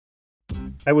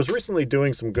I was recently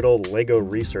doing some good old LEGO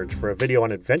research for a video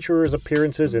on adventurers'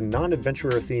 appearances in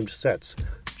non-adventurer themed sets.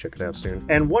 Check it out soon.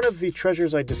 And one of the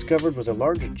treasures I discovered was a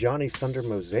large Johnny Thunder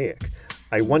mosaic.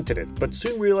 I wanted it, but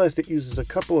soon realized it uses a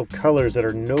couple of colors that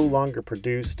are no longer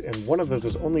produced, and one of those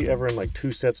was only ever in like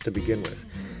 2 sets to begin with.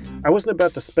 I wasn't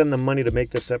about to spend the money to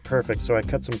make this set perfect, so I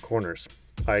cut some corners.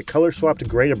 I color swapped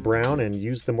gray to brown and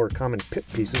used the more common pip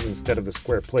pieces instead of the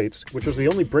square plates, which was the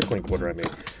only bricklink order I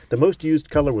made. The most used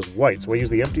color was white, so I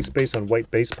used the empty space on white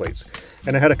base plates.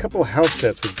 And I had a couple house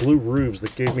sets with blue roofs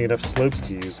that gave me enough slopes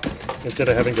to use, instead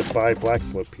of having to buy black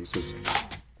slope pieces.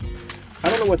 I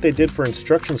don't know what they did for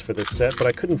instructions for this set, but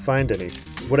I couldn't find any.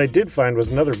 What I did find was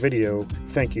another video,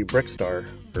 thank you Brickstar,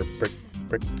 or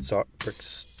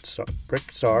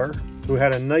Brickstar, who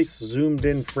had a nice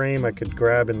zoomed-in frame I could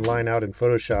grab and line out in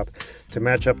Photoshop to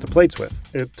match up the plates with.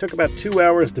 It took about 2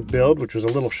 hours to build, which was a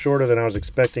little shorter than I was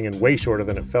expecting and way shorter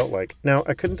than it felt like. Now,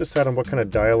 I couldn't decide on what kind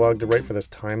of dialogue to write for this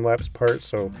time-lapse part,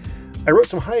 so I wrote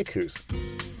some haikus.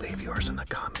 Leave yours in the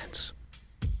comments.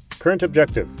 Current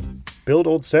objective: build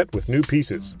old set with new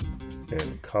pieces,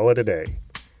 and call it a day.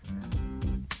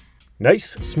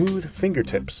 Nice, smooth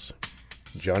fingertips.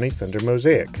 Johnny Thunder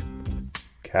mosaic.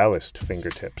 Calloused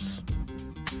fingertips.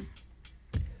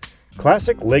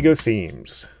 Classic LEGO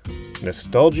themes.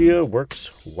 Nostalgia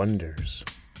works wonders.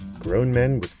 Grown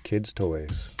men with kids'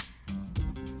 toys.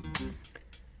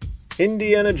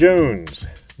 Indiana Jones.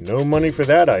 No money for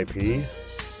that IP.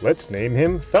 Let's name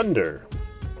him Thunder.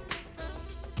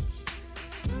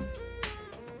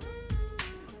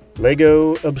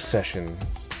 LEGO obsession.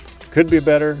 Could be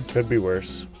better, could be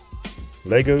worse.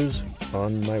 Legos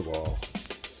on my wall.